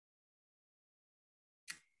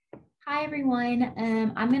Hi, everyone.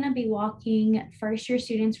 I'm going to be walking first year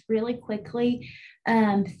students really quickly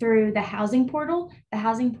through the housing portal. The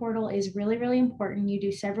housing portal is really, really important. You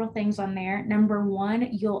do several things on there. Number one,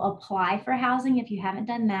 you'll apply for housing if you haven't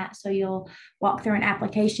done that. So you'll walk through an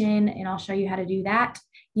application and I'll show you how to do that.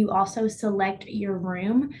 You also select your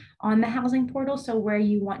room on the housing portal. So where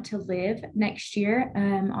you want to live next year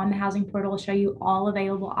on the housing portal will show you all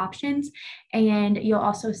available options. And you'll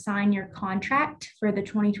also sign your contract for the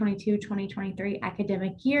 2022-2023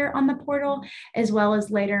 academic year on the portal, as well as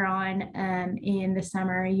later on in the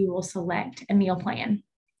summer, you will select a meal plan.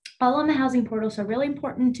 All on the housing portal, so really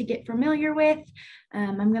important to get familiar with.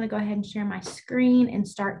 I'm going to go ahead and share my screen and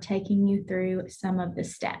start taking you through some of the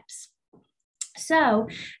steps. So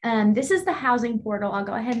this is the housing portal. I'll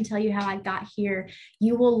go ahead and tell you how I got here.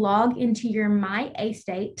 You will log into your My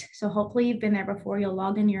A-State. So hopefully you've been there before. You'll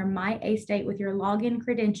log in your My A-State with your login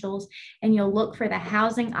credentials and you'll look for the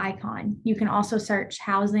housing icon. You can also search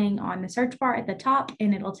housing on the search bar at the top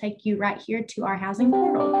and it'll take you right here to our housing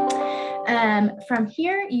portal. From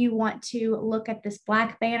here, you want to look at this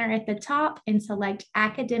black banner at the top and select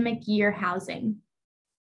academic year housing.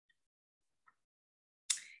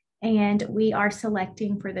 And we are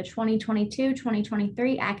selecting for the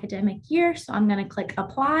 2022-2023 academic year. So I'm going to click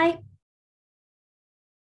apply.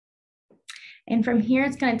 And from here,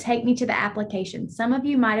 it's going to take me to the application. Some of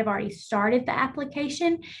you might have already started the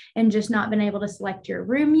application and just not been able to select your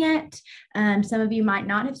room yet. Some of you might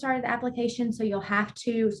not have started the application, so you'll have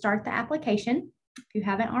to start the application if you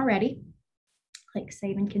haven't already. Click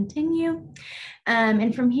save and continue.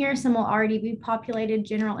 And from here, some will already be populated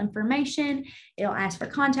general information. It'll ask for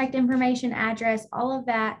contact information, address, all of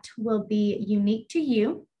that will be unique to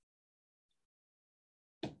you.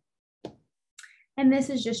 And this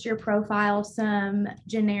is just your profile, some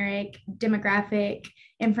generic demographic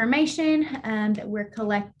information that we're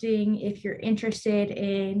collecting if you're interested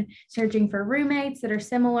in searching for roommates that are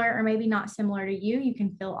similar or maybe not similar to you. You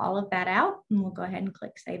can fill all of that out and we'll go ahead and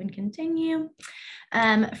click save and continue.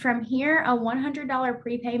 From here, a $100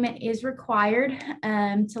 prepayment is required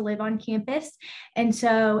to live on campus. And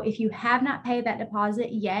so if you have not paid that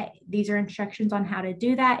deposit yet, these are instructions on how to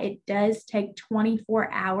do that. It does take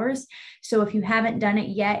 24 hours. So if you haven't done it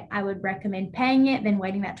yet, I would recommend paying it, then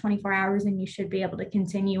waiting that 24 hours and you should be able to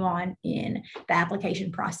continue on in the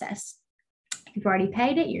application process. If you've already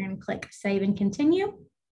paid it, you're going to click save and continue.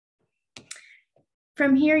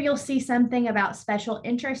 From here, you'll see something about special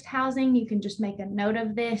interest housing. You can just make a note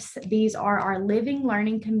of this. These are our living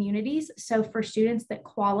learning communities. So for students that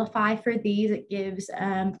qualify for these, it gives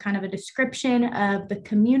kind of a description of the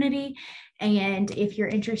community. And if you're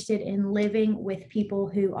interested in living with people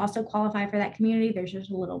who also qualify for that community, there's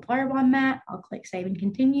just a little blurb on that. I'll click save and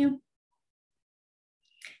continue.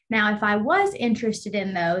 Now, if I was interested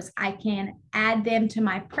in those, I can add them to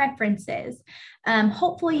my preferences.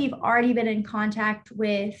 Hopefully, you've already been in contact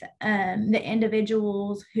with the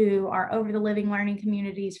individuals who are over the living learning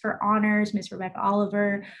communities for honors, Ms. Rebecca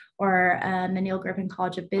Oliver, or the Neil Griffin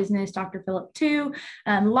College of Business, Dr. Philip Tu.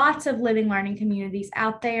 Lots of living learning communities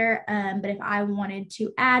out there. But if I wanted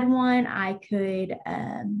to add one, I could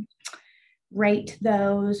rate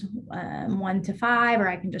those 1 to 5, or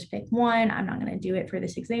I can just pick one. I'm not going to do it for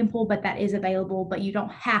this example, but that is available, but you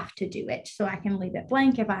don't have to do it. So I can leave it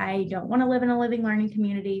blank if I don't want to live in a living learning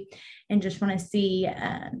community and just want to see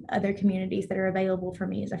other communities that are available for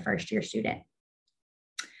me as a first year student.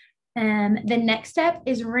 The next step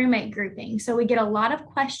is roommate grouping. So we get a lot of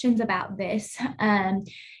questions about this.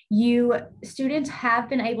 Students have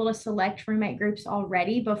been able to select roommate groups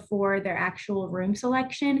already before their actual room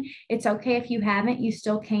selection. It's okay if you haven't, you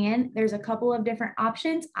still can. There's a couple of different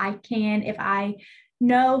options. If I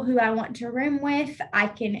know who I want to room with, I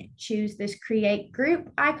can choose this create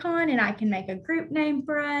group icon and I can make a group name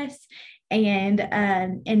for us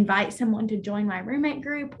and invite someone to join my roommate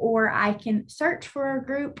group, or I can search for a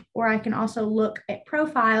group, or I can also look at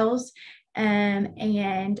profiles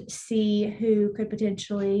and see who could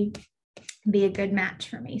potentially be a good match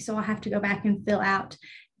for me. So I'll have to go back and fill out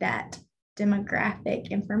that demographic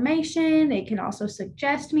information. It can also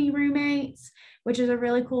suggest me roommates, which is a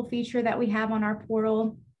really cool feature that we have on our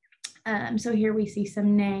portal. So here we see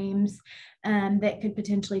some names that could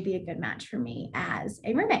potentially be a good match for me as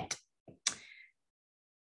a roommate.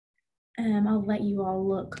 I'll let you all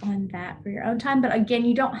look on that for your own time. But again,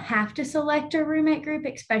 you don't have to select a roommate group,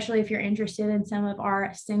 especially if you're interested in some of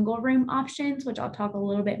our single room options, which I'll talk a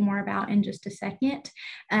little bit more about in just a second.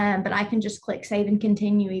 But I can just click save and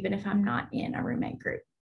continue even if I'm not in a roommate group.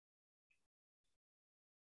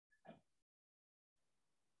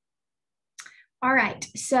 All right,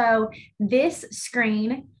 so this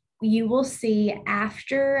screen you will see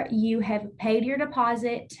after you have paid your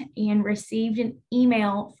deposit and received an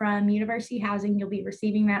email from University Housing, you'll be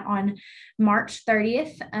receiving that on March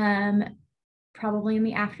 30th, probably in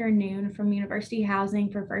the afternoon from University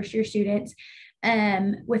Housing for first year students,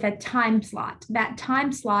 with a time slot. That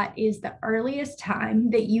time slot is the earliest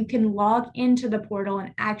time that you can log into the portal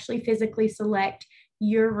and actually physically select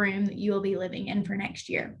your room that you will be living in for next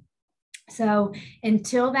year. So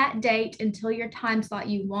until that date, until your time slot,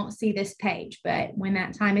 you won't see this page. But when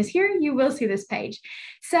that time is here, you will see this page.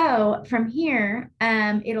 So from here,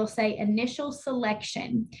 it'll say initial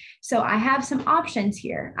selection. So I have some options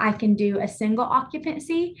here. I can do a single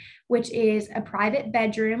occupancy, which is a private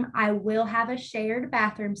bedroom. I will have a shared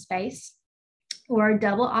bathroom space. Or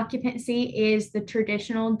double occupancy is the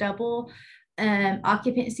traditional double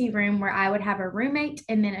occupancy room where I would have a roommate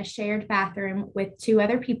and then a shared bathroom with 2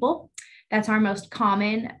 other people. That's our most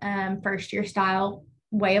common first year style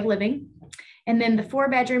way of living. And then the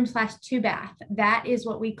 4-bedroom / 2-bath, that is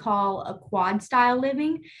what we call a quad style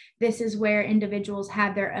living. This is where individuals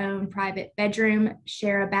have their own private bedroom,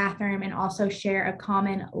 share a bathroom, and also share a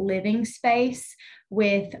common living space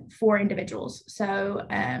with 4 individuals. So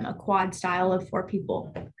a quad style of 4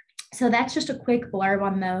 people. So that's just a quick blurb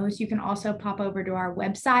on those. You can also pop over to our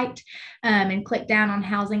website and click down on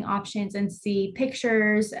housing options and see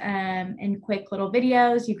pictures and quick little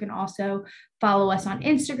videos. You can also follow us on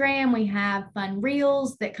Instagram. We have fun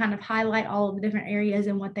reels that kind of highlight all of the different areas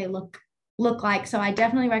and what they look like. So I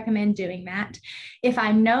definitely recommend doing that. If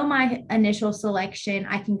I know my initial selection,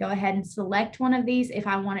 I can go ahead and select one of these. If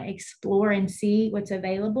I want to explore and see what's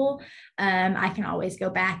available, I can always go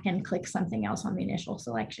back and click something else on the initial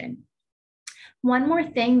selection. One more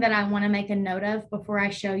thing that I want to make a note of before I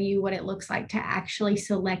show you what it looks like to actually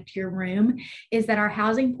select your room is that our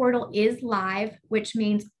housing portal is live, which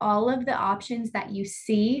means all of the options that you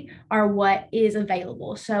see are what is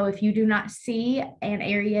available. So if you do not see an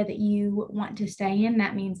area that you want to stay in,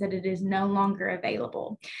 that means that it is no longer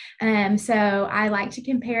available. So I like to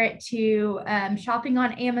compare it to shopping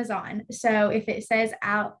on Amazon. So if it says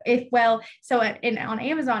on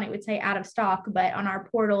Amazon, it would say out of stock, but on our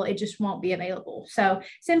portal, it just won't be available. So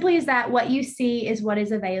simply is that what you see is what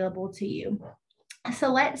is available to you. So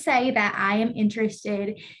let's say that I am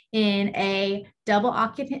interested in a double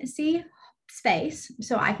occupancy space.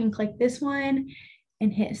 So I can click this one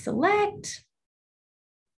and hit select.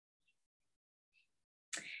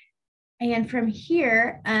 And from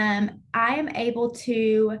here, I am able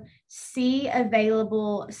to see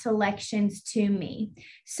available selections to me.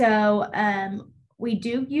 So we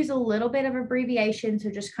do use a little bit of abbreviation.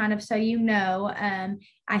 So just kind of so you know,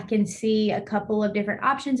 I can see a couple of different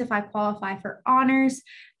options. If I qualify for honors,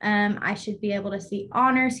 I should be able to see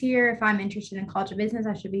honors here. If I'm interested in College of Business,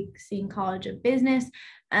 I should be seeing College of Business.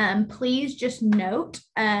 Please just note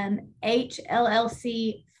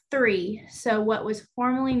HLLC 3. So what was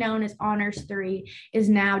formerly known as Honors 3 is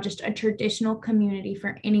now just a traditional community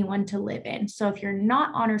for anyone to live in. So if you're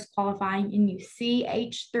not honors qualifying and you see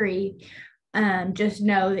H3, just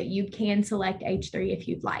know that you can select H3 if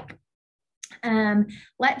you'd like.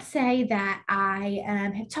 Let's say that I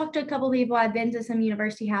have talked to a couple of people. I've been to some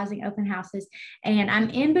University Housing open houses, and I'm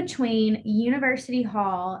in between University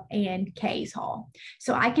Hall and Case Hall.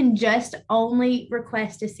 So I can just only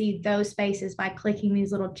request to see those spaces by clicking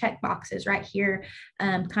these little check boxes right here,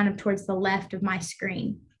 kind of towards the left of my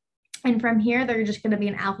screen. And from here, they're just going to be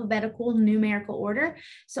in alphabetical numerical order.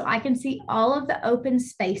 So I can see all of the open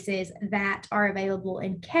spaces that are available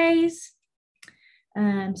in K's.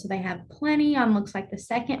 So they have plenty on, looks like the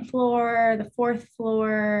 2nd floor, the 4th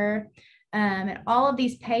floor, and all of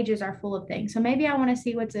these pages are full of things. So maybe I want to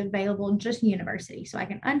see what's available in just university. So I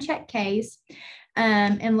can uncheck K's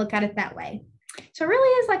and look at it that way. So it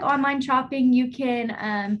really is like online shopping. You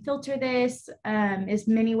can filter this as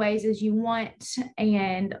many ways as you want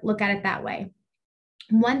and look at it that way.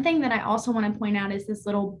 One thing that I also want to point out is this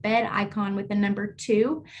little bed icon with the number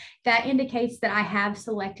 2. That indicates that I have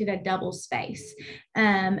selected a double space.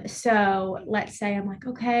 So let's say I'm like,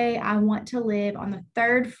 okay, I want to live on the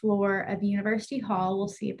 3rd floor of University Hall. We'll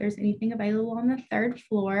see if there's anything available on the 3rd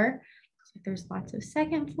floor. So there's lots of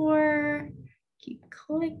 2nd floor. Keep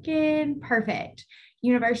clicking. Perfect.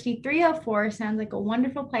 University 304 sounds like a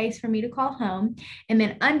wonderful place for me to call home. And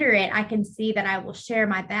then under it, I can see that I will share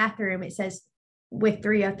my bathroom. It says with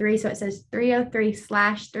 303. So it says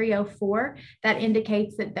 303/304. That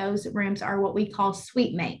indicates that those rooms are what we call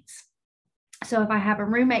suite mates. So if I have a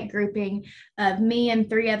roommate grouping of me and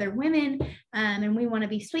 3 other women, and we want to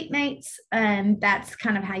be suite mates, that's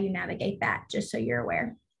kind of how you navigate that, just so you're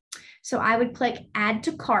aware. So I would click add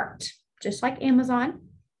to cart, just like Amazon.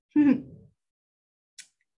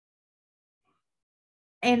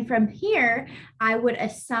 And from here, I would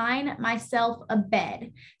assign myself a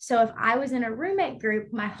bed. So if I was in a roommate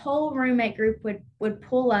group, my whole roommate group would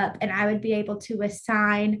pull up and I would be able to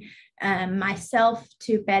assign myself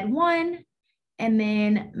to bed 1 and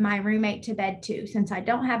then my roommate to bed 2. Since I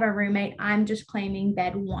don't have a roommate, I'm just claiming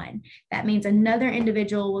bed 1. That means another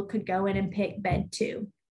individual could go in and pick bed 2.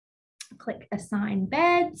 Click assign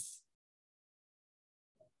beds.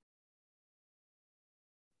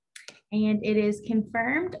 And it is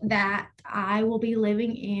confirmed that I will be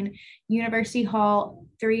living in University Hall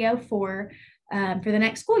 304 for the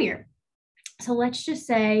next school year. So let's just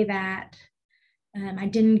say that I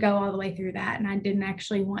didn't go all the way through that and I didn't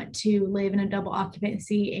actually want to live in a double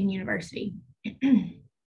occupancy in university.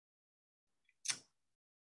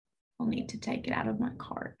 I'll need to take it out of my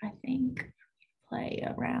cart, I think. Play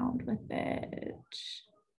around with it.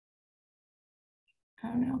 I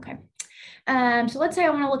don't know, okay. So let's say I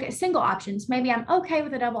want to look at single options. Maybe I'm okay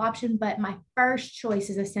with a double option, but my first choice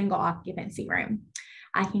is a single occupancy room.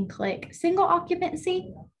 I can click single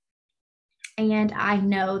occupancy. And I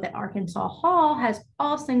know that Arkansas Hall has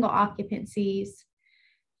all single occupancies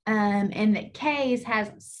and that K's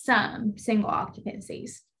has some single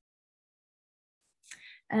occupancies.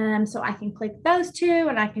 So I can click those two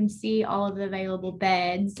and I can see all of the available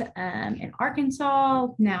beds in Arkansas.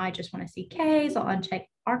 Now I just want to see K's. I'll uncheck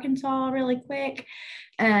Arkansas really quick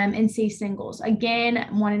and see singles. Again,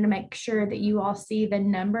 wanting to make sure that you all see the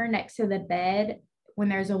number next to the bed. When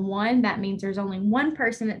there's a 1, that means there's only one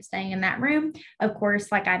person that's staying in that room. Of course,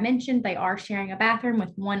 like I mentioned, they are sharing a bathroom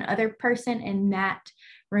with one other person, and that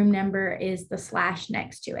room number is the /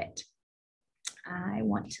 next to it. I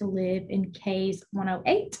want to live in K's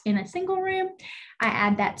 108 in a single room. I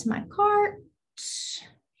add that to my cart.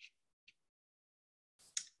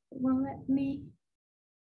 It won't let me.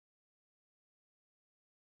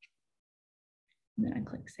 And then I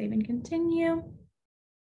click save and continue.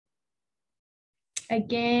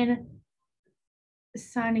 Again,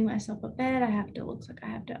 assigning myself a bed. Looks like I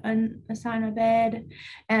have to unassign a bed.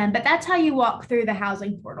 But that's how you walk through the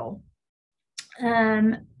housing portal.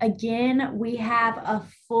 Again, we have a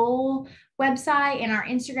full website, and our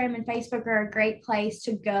Instagram and Facebook are a great place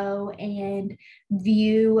to go and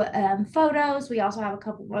view photos. We also have a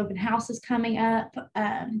couple of open houses coming up.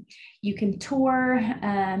 You can tour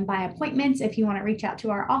by appointments if you want to reach out to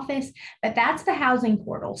our office, but that's the housing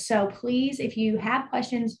portal. So please, if you have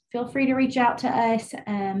questions, feel free to reach out to us.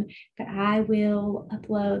 But I will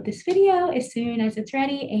upload this video as soon as it's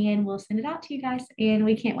ready and we'll send it out to you guys. And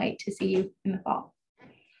we can't wait to see you in the fall.